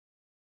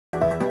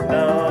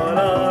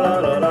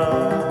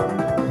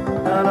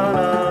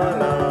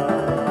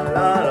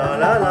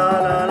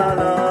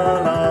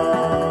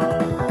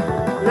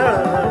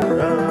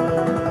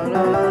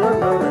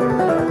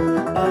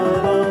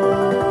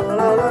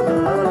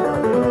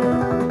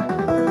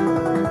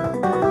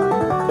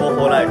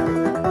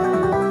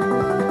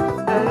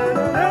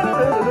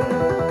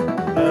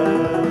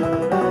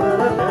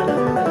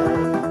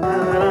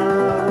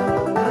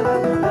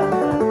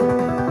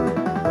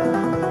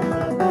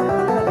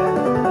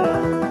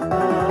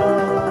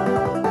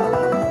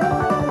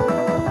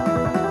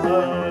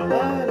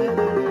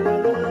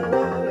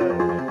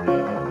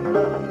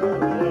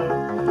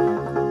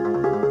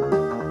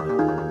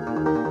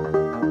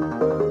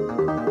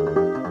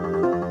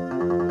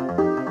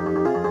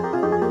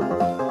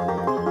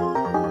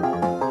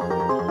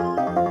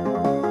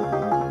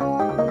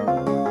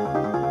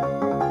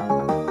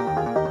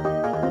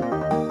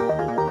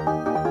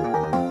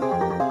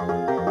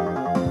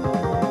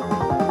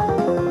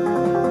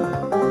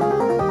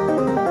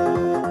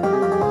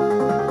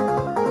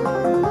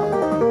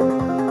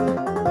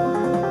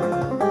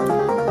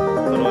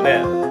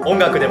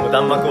楽でも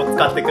弾幕を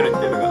使ってくるっ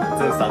ていうのが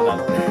ズンさんな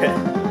ので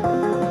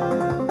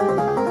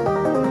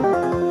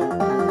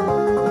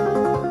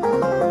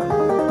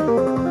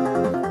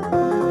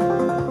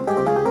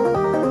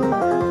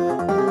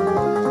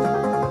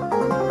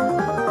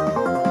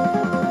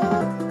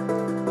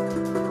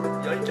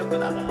良い曲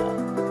だな。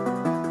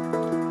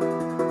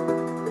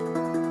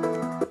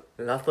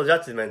ラストジャ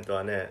ッジメント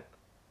はね、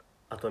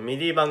あとミ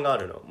ディ版があ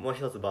るの、もう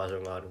一つバージ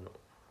ョンがあるの、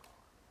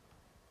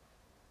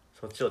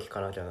そっちを聴か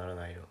なきゃなら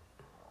ないの。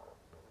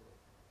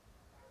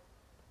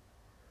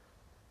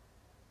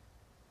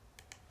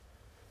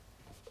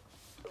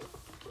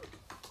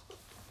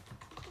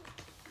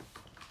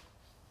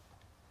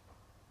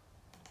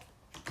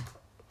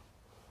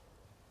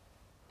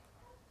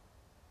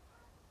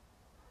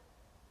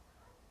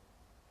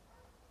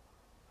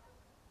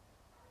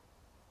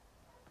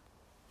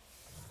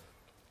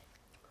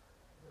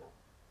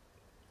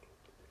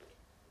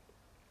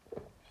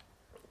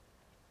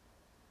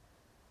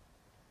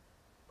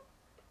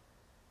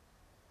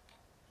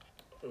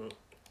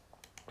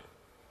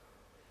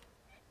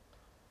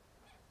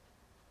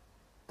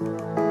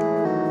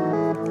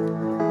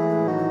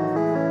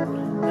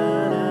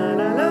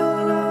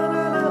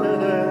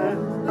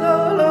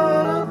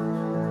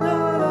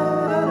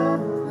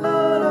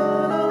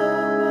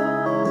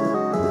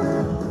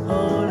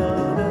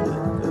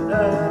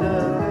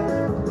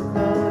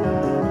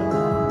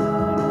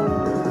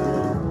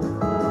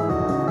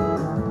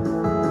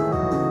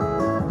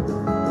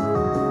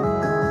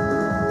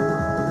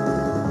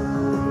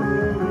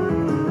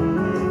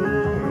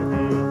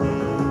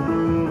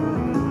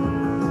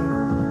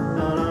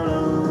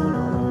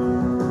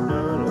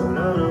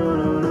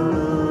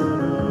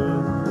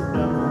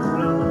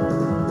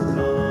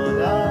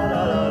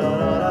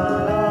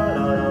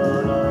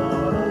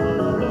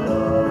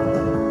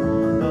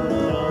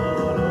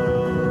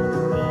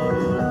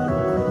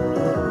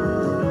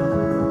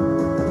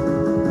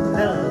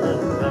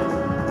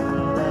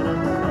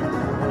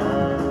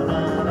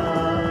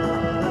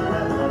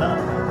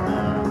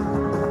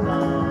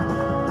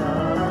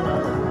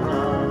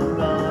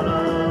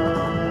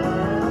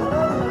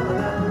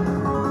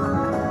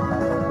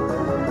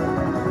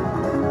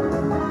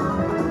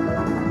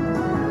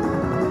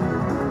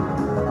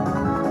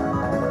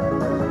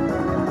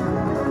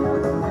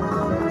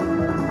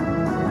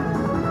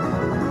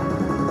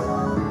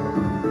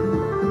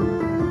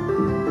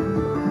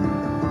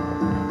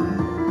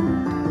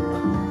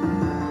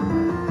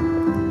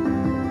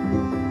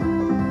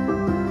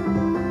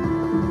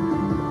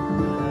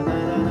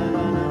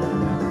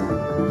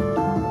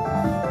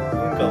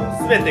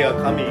全てが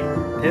神、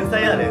天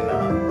才やねんな。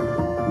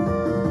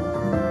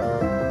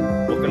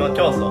僕の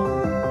教祖。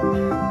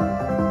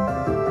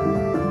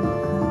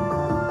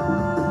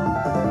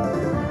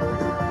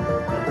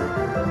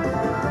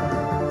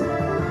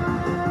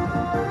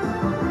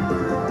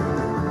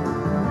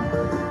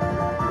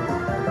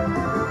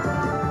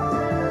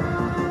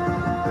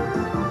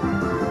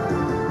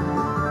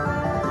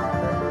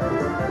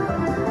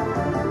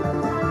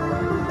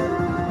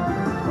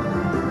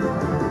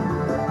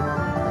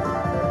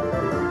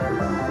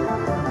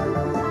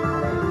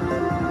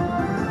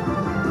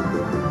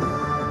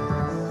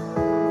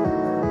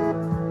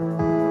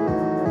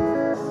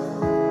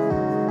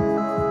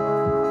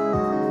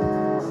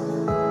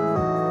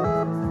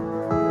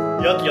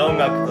良き音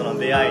楽との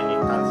出会いに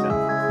感謝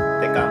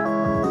ってか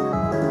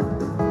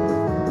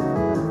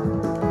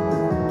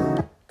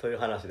という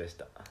話でし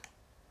た。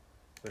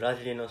裏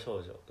切りの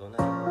少女どな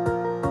い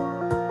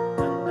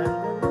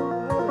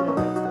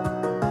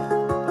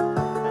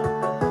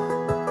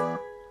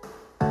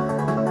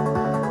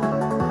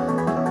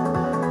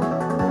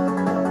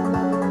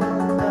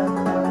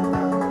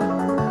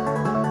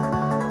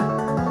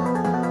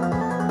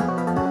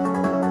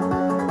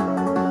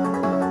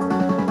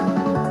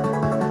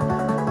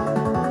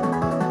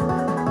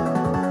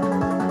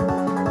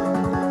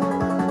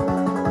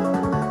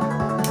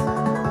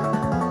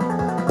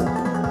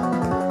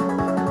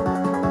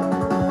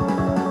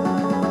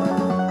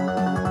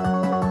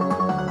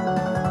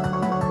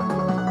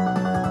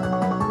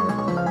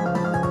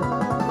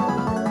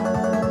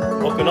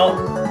僕の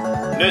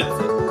ルー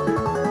ツ、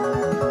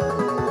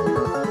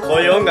こ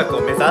ういう音楽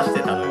を目指して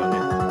たのよね。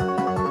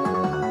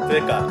とい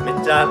うかめっ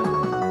ちゃ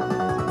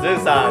ズン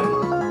さん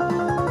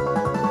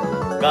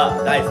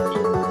が大好き、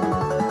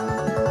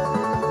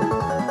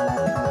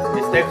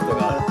リスペクト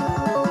がある。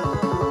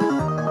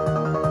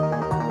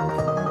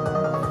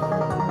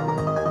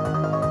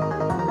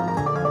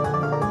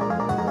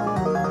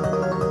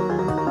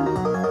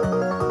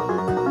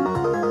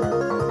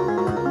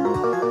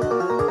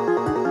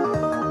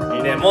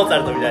モーツァ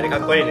ルトみたいでか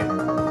っこいいね。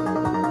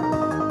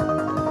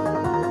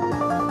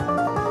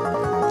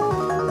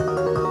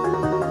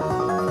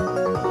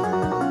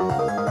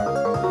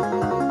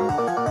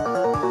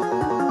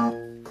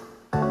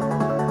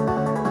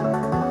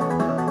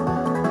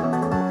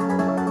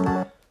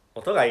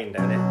音がいいんだ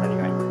よね、何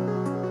がいい。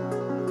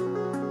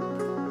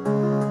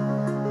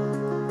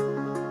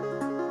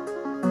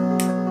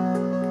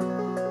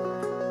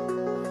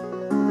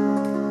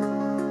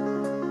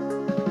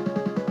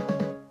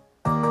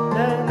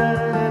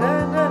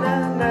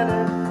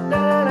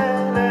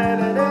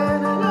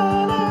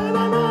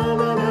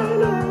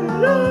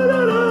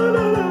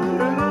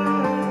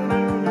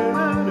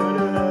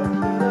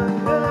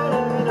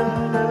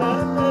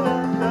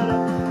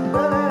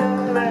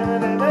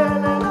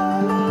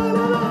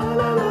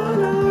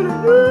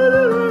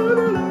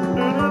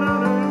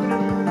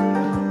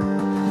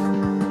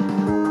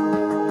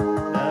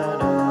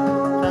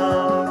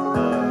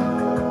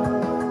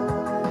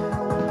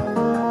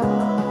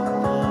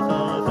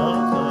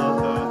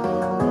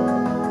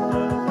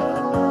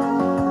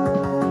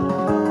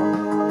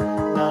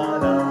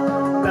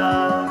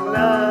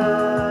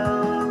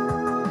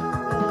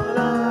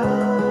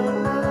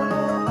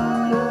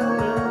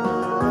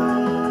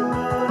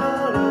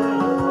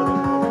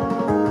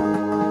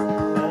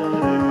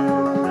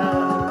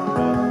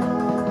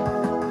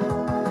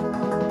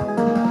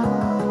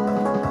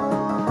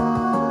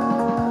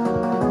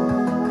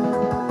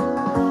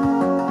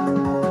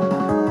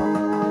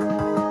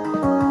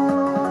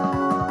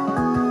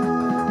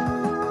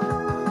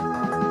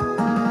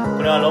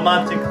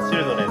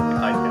ルドレンって書い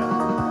てある。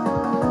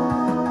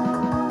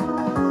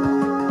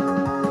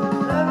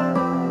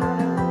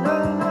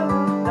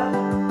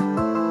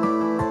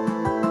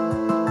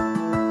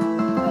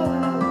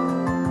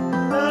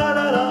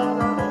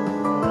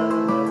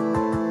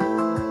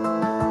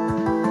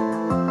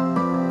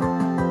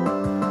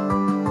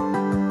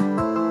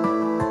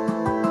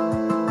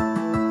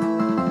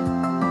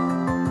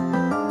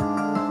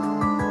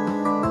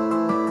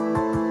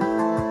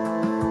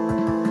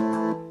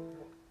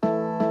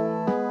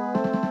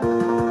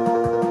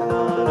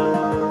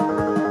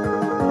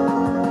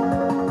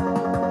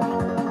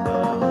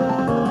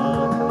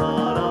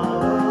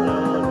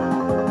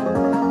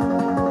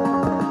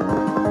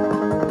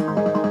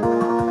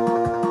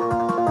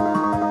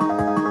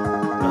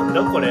なん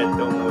だこれっ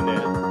て思うね。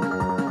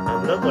な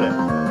んだこれ。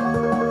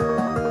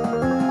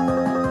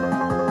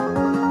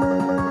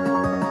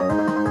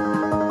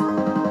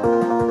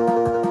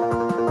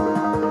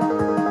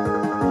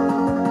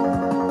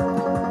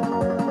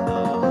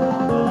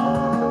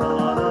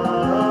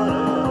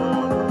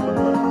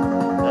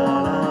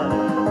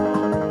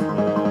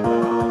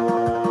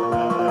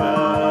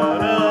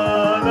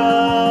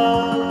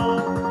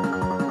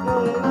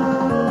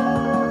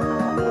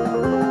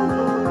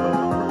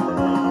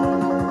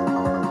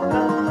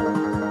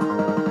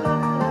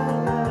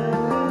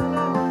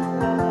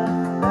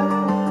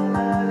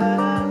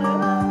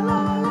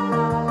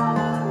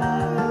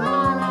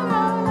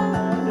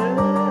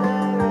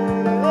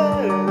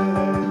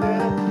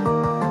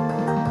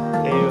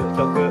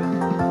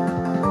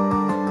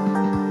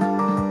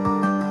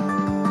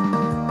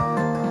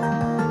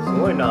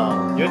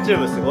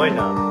YouTube すごい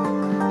な。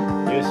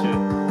優秀。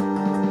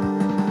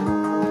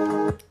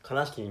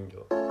悲しき人形。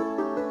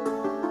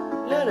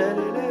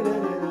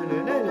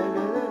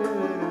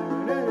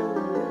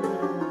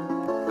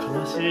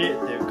悲しいっ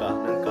ていうか、な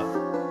んか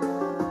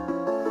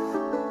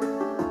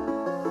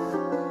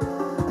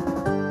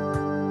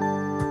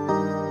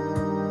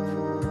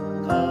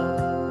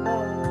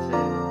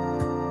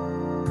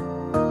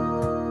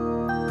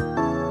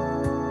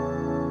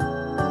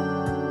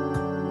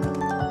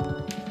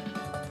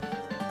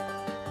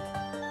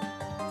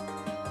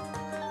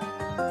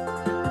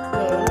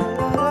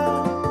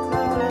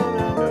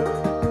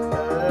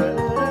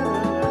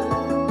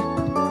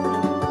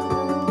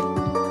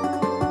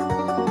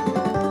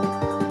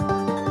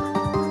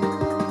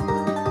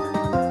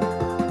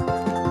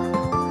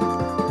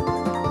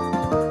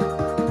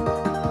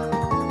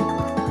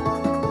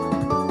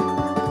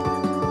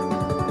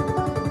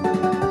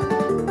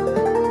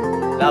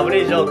ラブ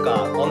リージョーカ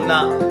ー、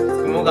女、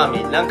雲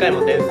神、何回も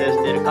転生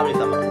している神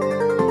様。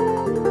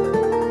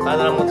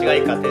体の持ちが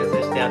いいか転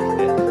生してやって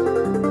て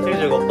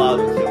 95%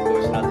 の記憶を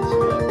失ってし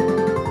まう。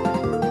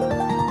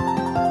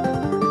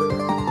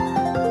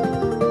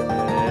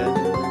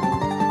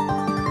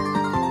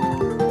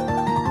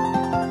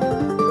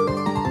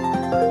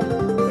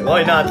すご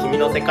いな、君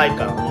の世界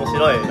観面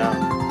白い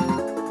な。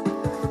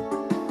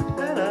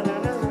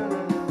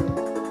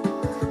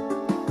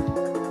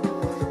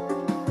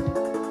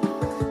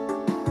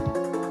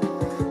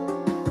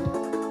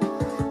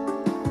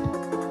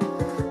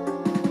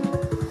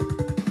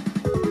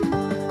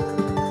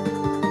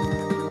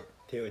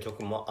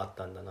あっ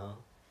たんだな。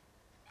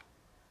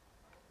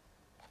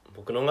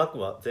僕の音楽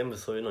は全部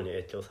そういうのに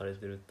影響され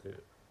てるとい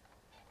う。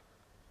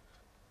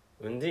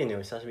ウンディーネ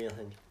を久しぶりにや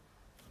せんに。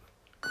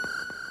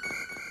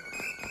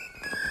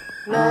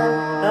ウン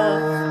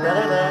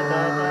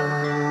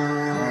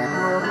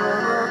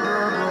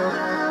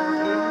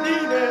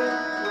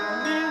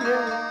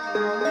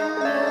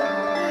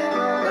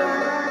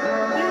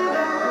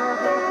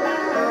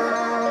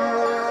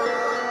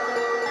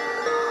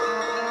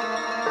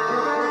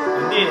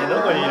ディーネ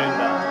どこにいるん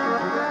だ。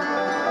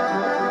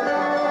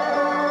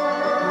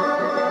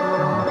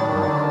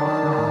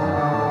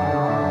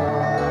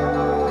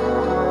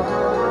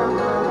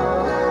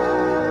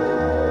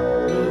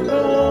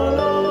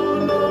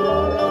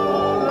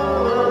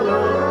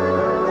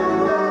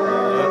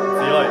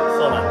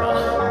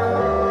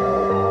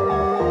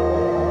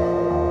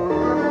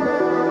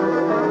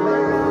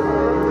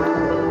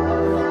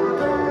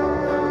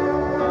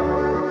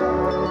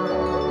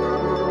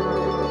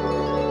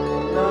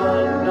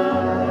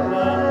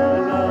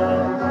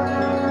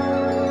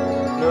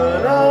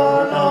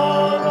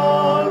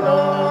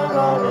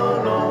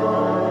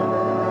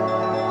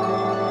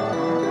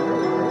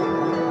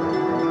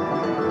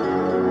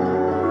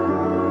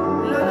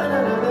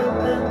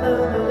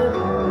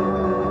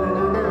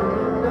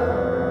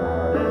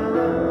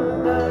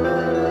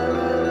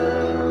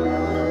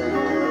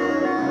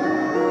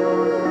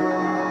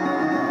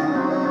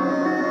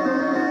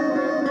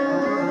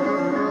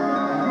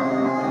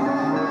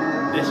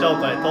でしょう、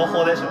これ東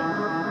宝でしょ。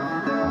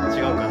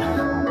違うかな。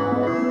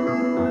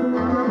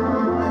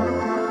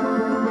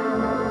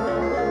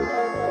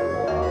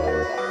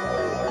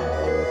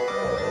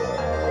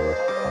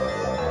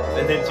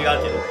全然違うけど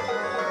ね。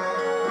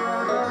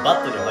バ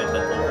ットに入った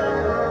東宝。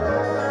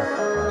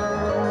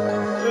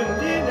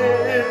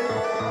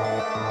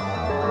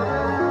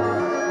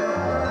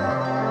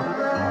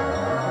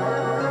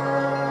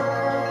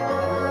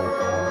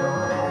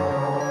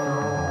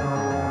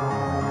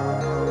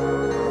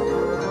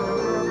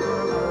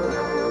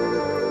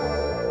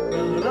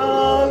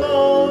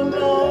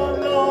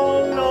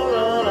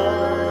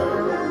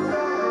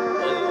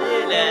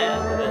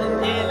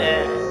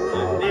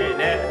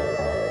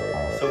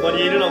こ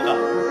にいるのか。そ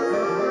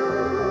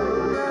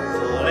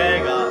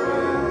れが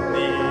運命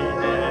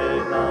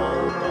な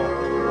の。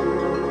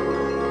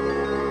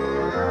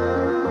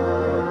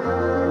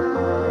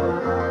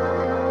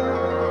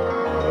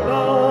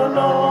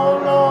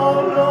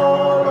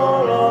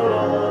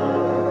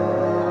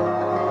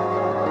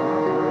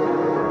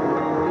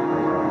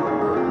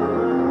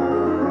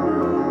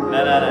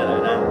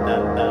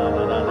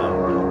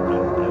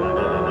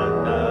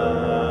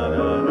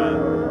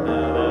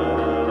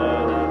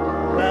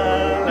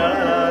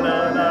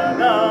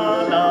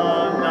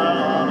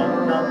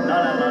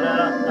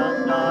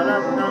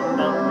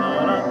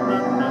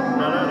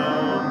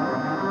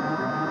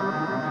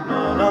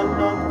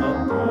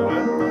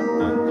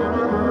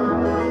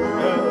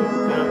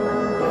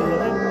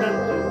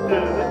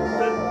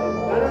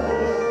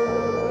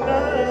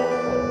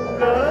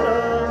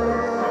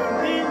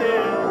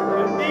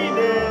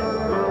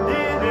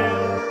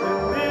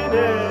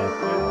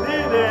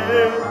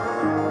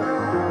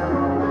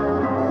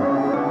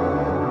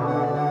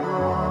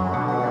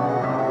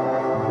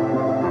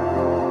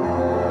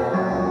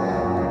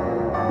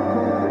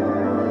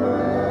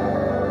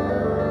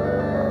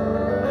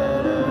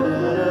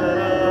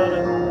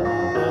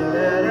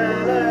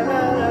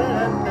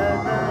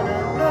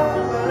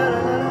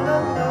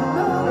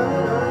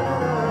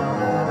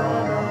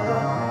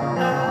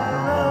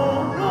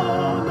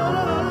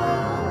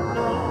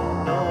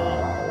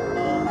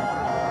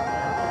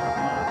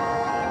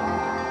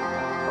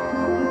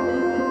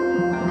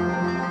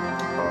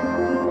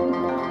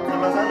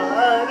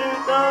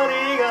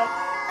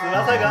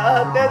翼が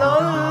あって飛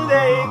んで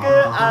いく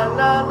あん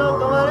なの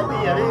こまで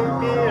ピヤピ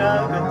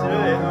ヤ口上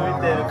吹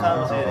いてるか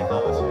もしれないか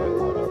もしれない。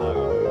翼が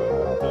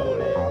飛ん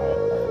でいく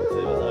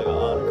翼が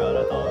あるか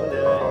ら飛んで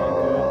いく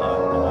あ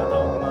んなと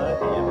こまで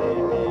ピヤピ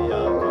ヤ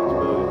口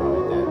上吹い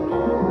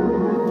て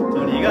る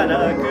鳥が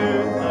鳴く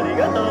鳥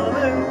が飛ぶ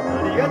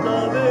鳥が飛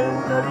ぶ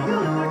鳥が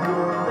鳴く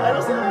あの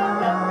空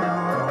が飛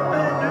べ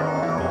る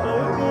この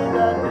海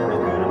だって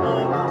僕の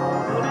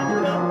鳥に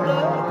なった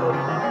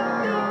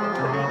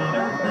鳥にな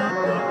っ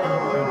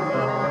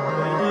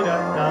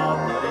た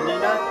鳥に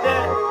なった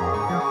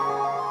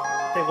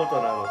ってこと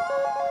なの。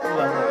翼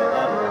が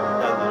ある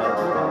だから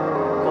この世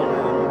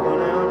のこ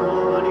の世の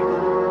終わりか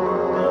ら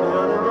この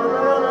世のこの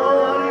世の終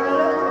わりか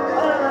ら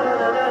あら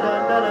ららら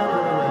ら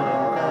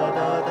ら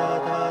ららら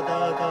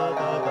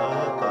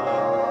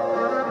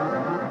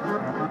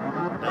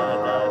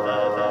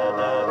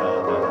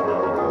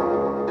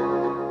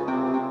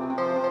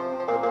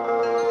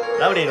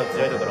ラブリーの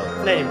強いところ、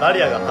常にバ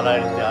リアが張ら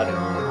れてある。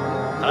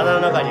体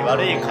の中に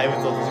悪い怪物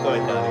を閉じ込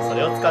めてある。そ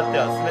れを使って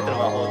は全ての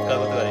魔法を使う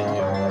ことができ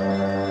る。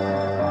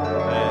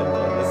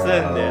盗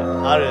んで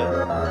ある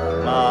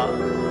魔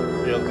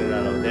力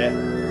なので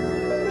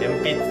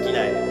鉛筆機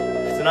内。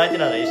普通の相手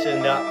なら一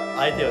瞬で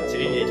相手をチ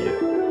リにできる。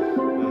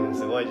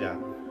すごいじゃ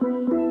ん。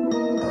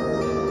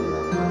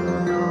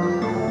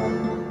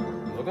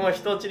僕も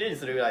人をチリに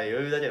するぐらい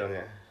余裕だけど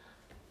ね。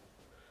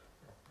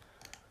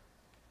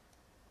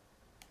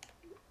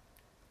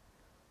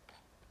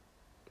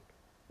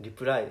リ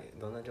プライ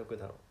どんな曲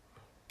だろう。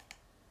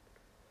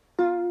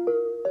こ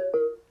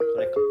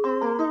れか。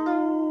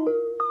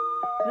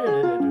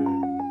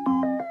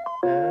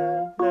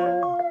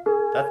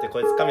だって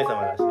こいつ神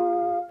様だし。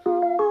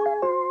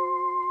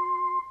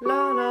ラ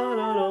ラララ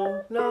ラ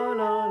ララ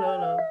ラ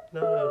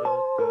ラララ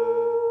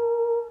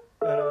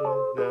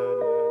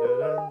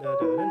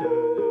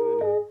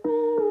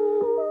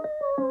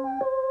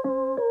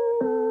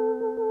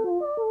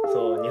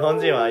そう、日本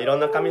人はいろん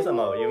な神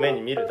様を夢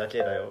に見るだけ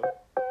だよ。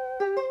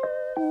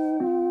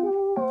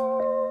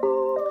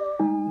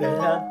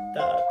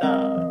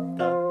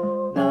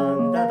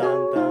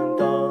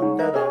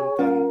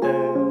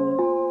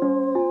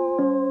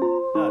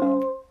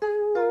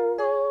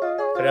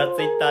これは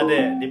ツイッター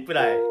でリプ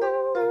ライ、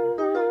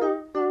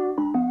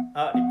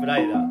あ、リプラ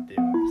イだっていう、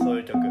そう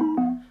いう曲。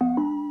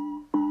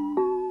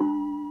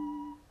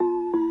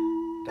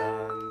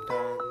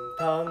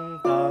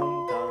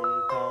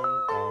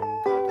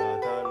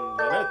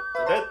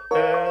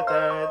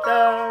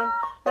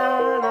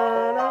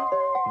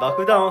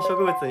爆弾を植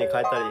物に変えた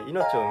り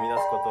命を生み出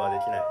すことはで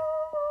きない。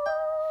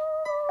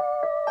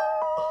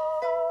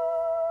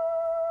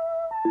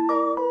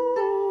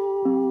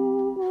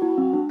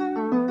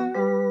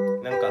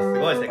なんかす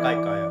ごい世界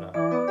観やな。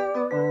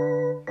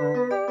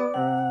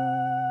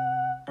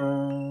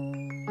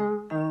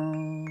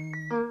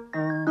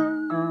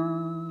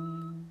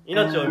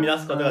命を生み出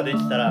すことがで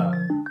きたら、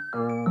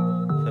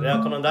それは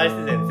この大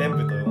自然全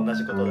部と同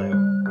じことだよ。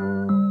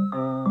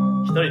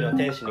一人の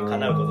天使にか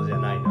なうことじゃ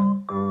ないな。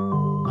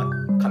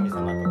神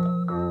様とか。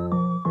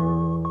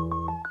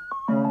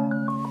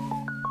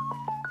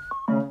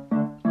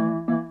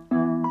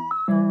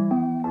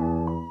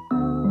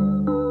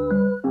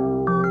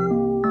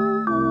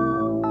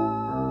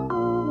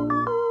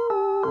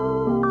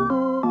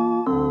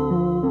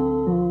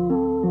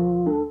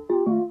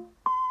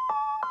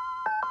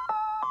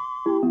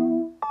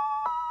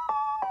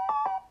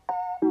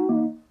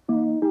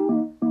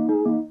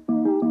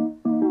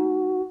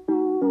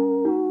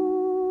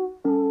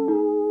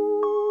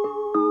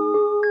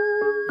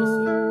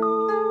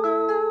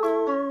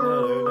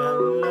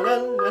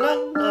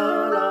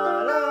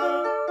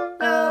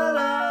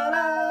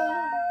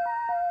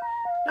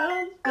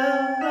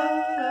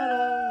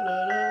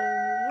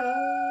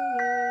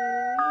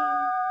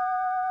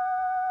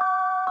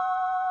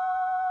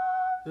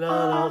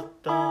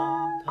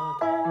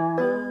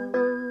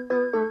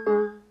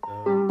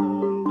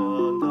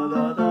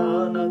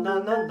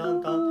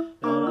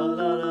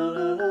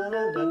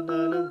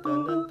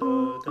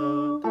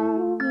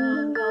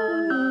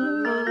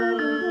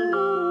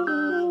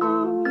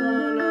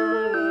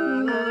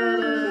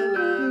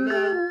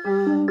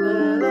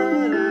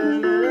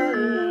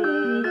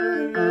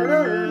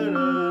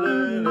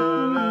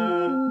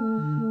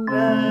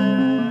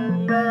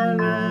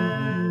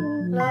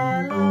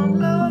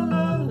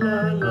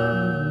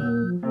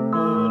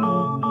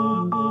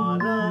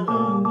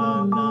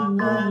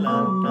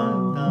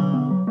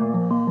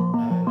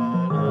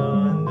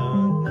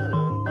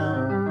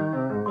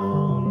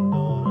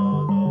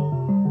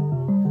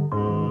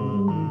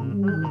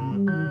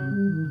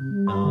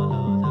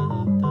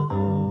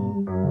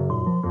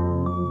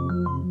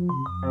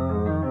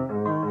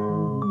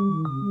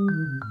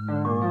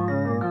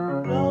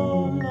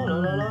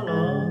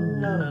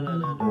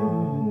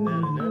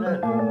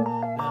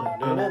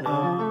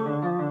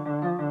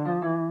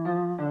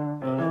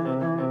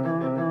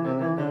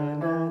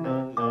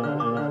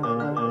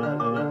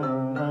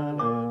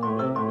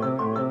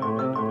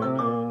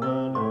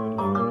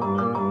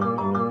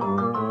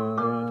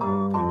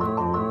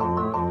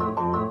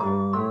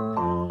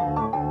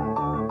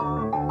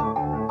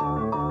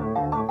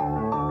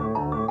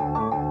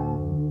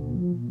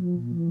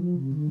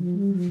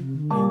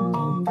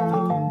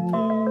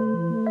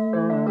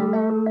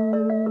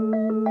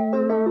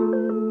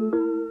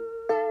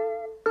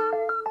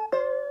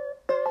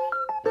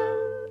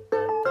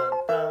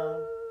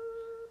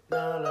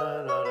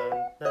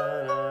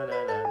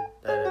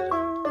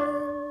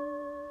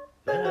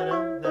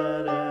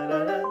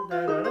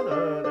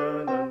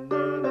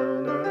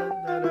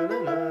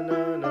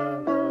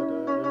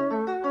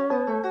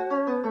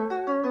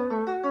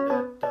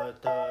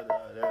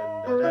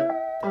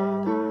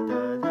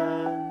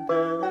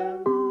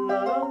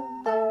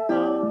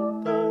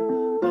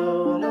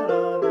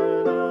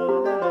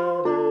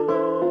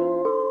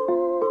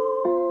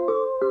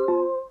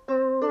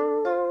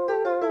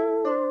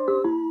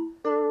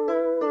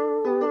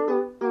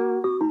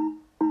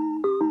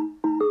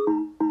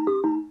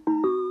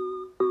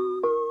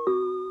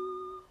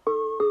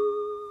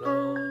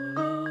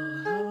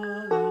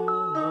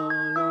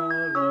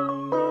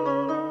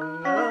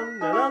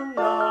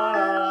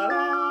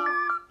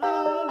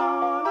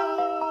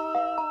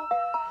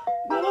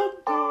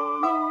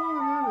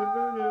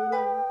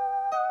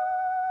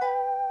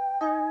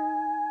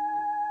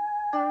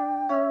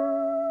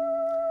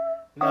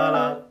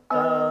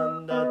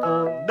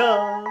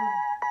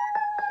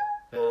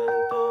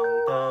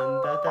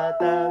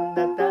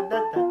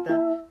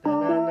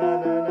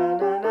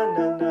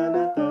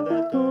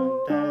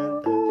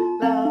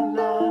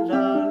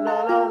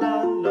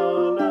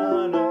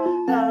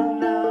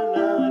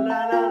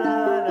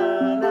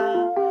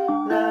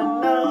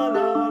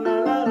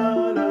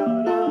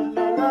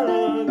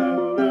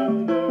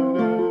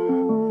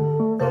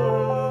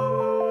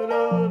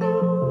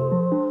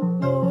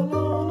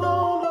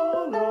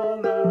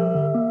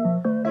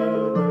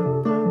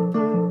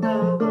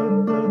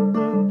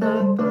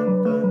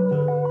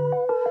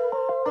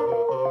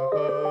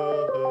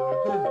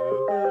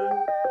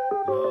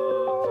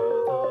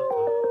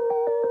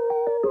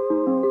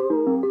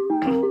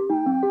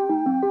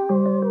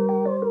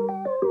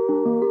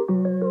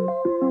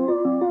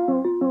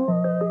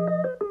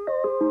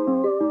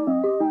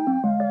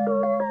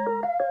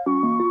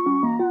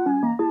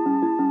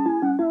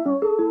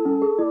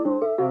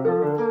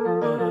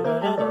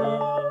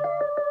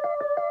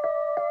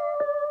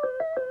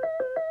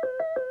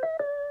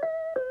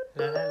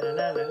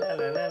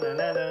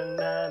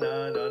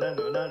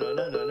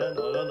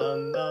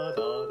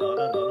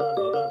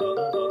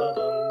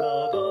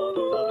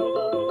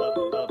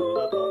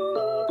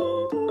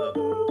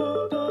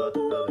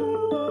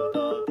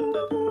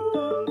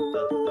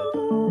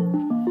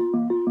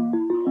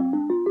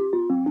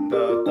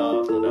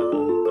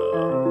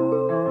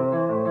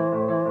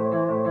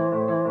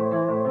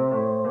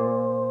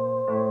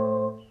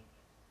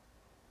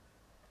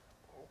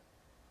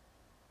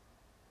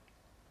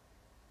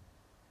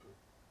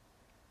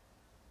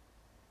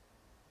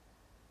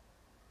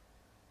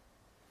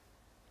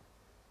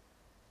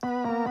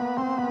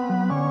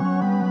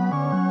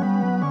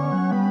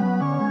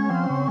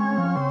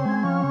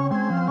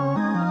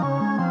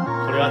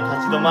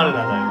立ち止まる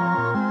なだよ。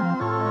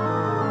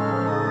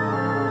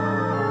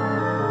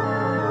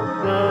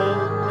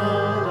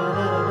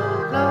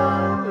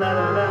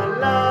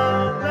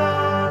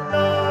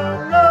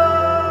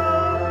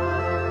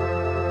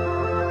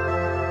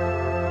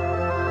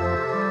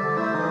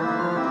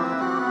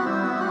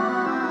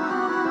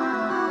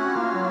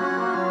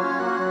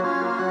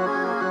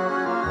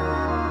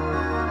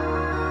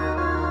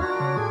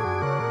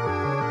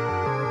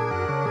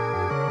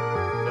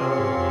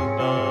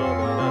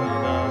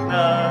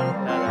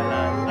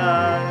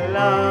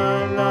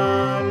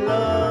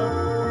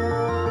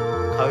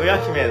かぐや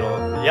姫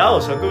の矢を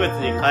植物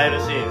に変え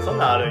るシーン、そん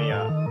なんあるんや。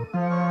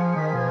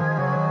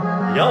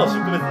矢を植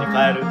物に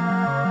変える。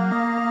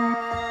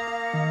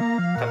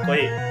っこ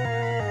いい。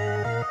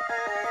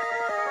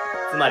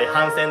つまり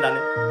反戦だね。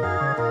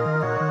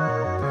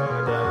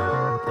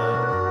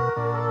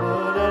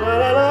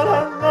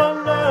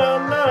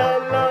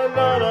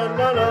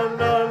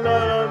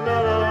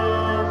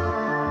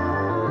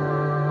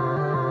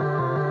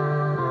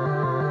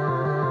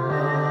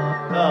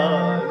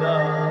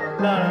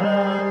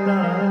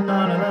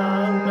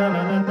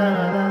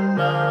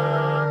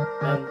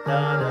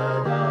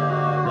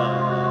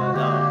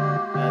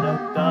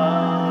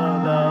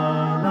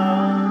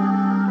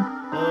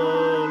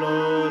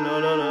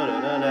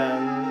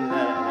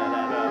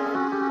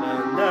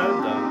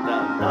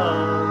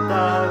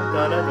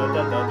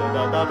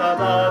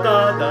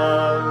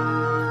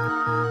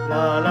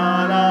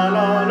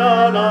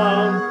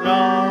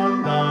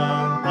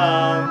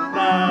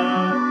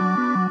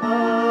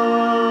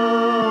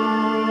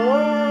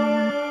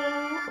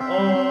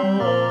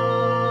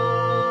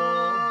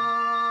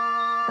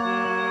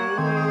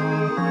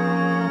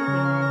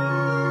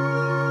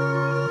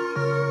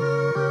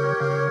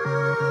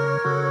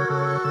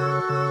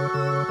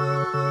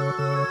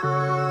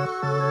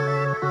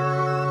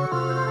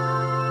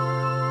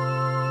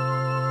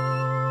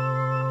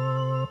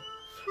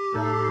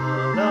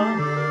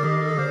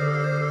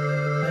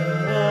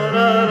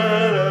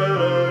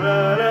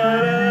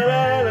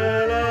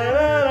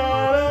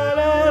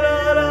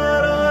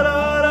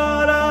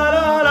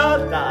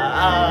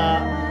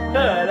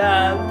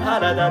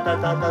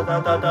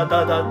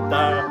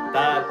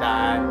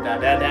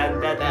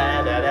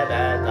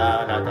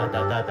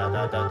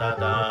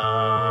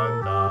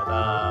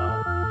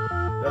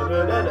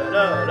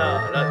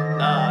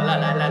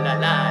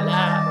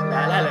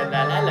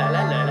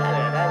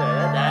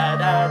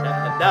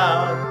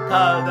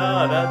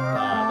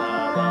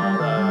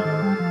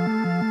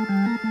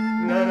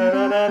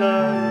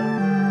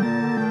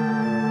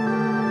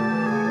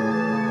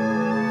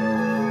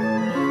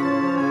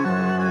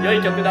良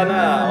い曲だ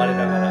な、我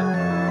なが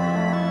ら。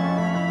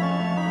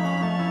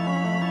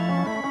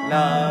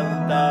ラ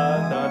ンダ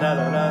ララ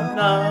ラ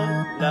ラ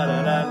ラ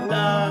ラララ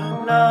ラ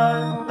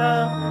ラ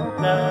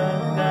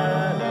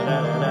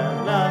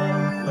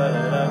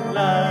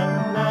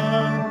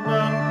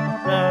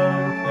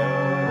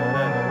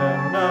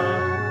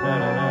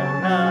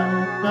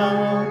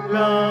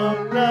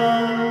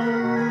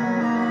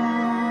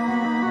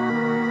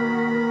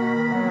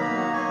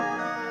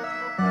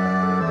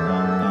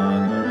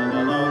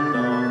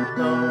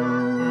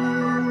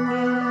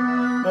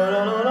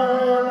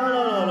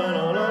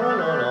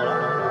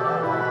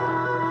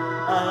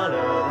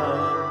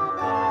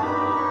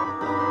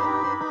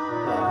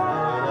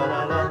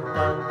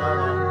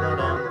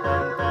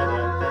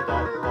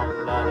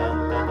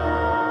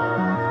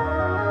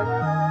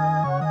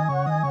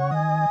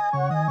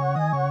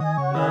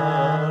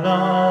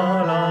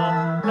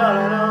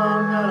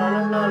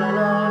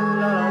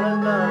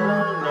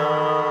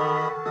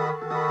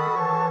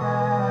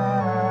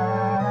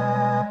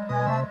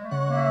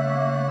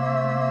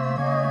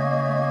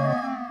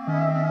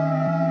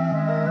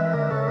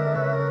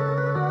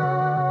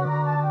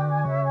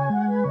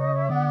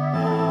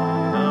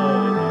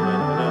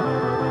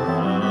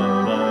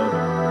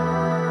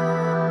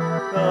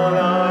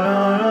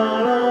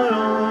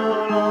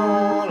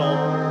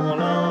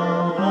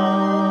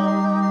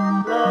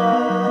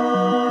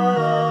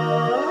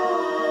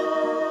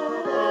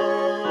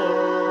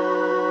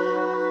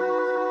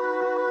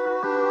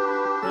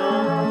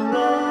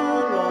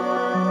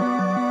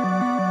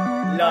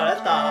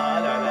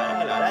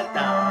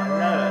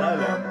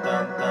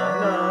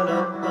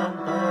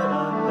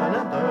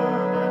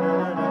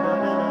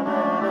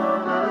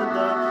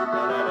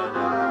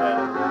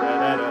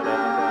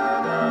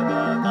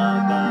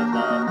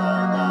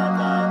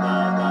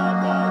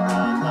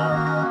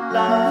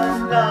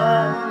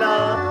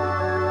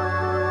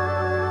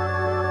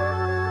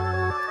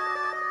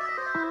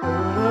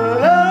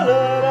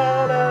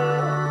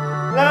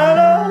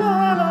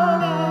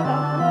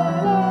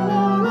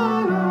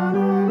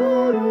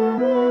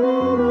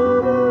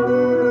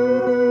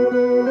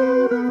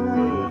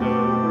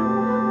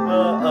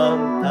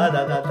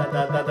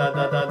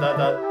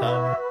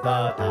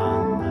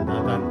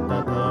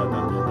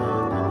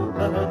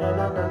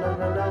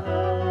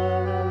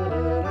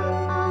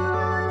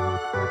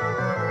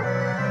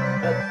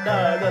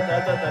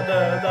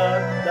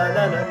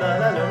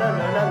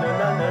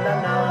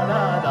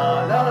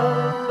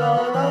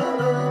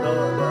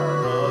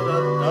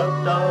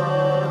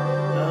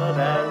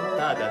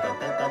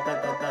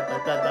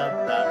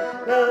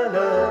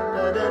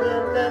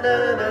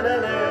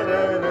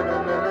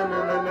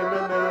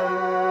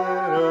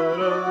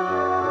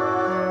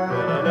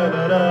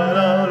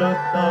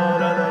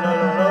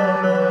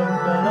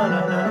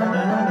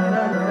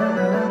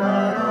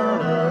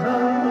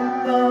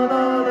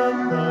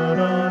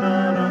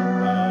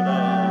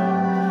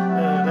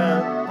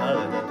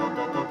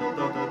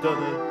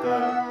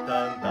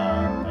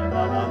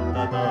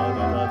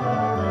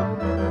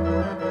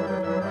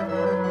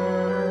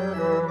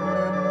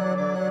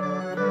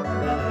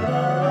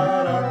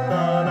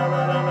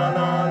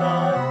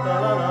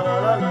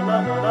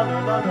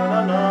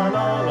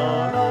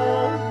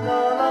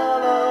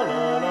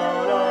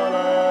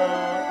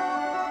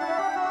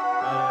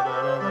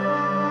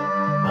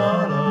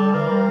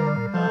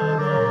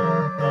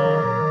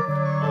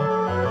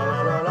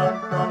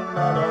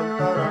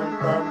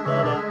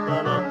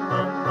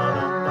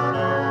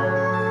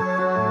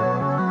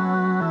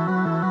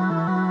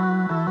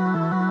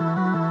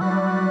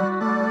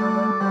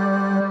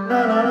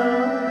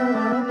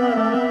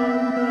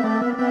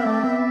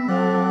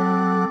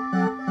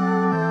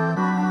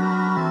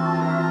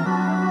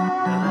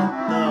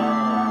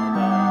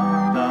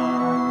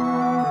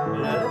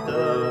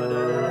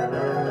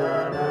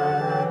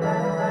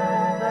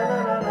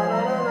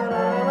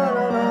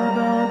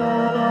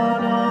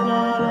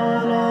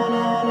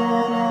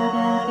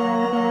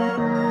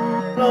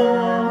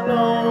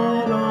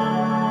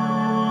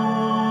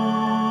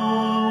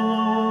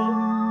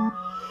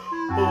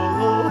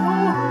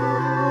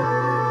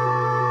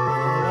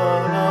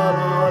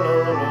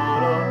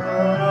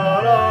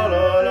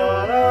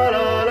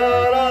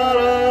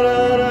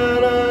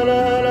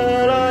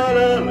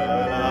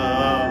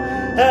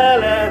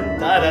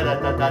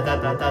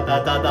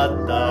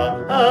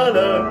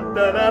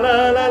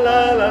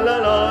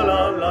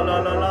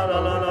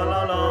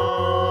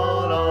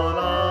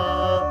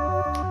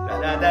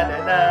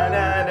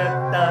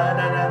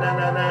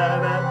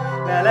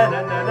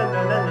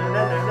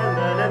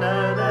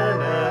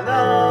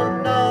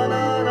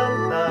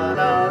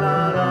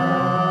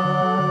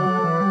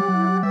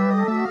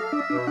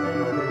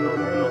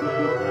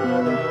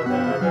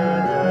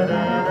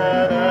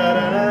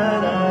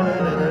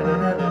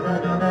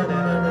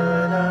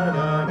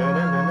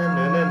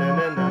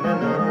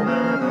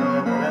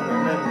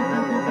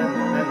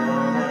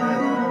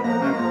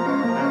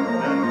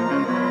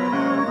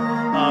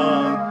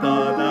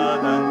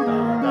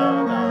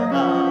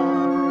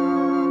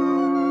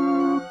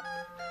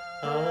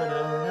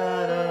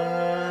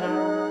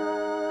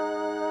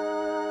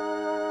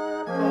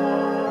Oh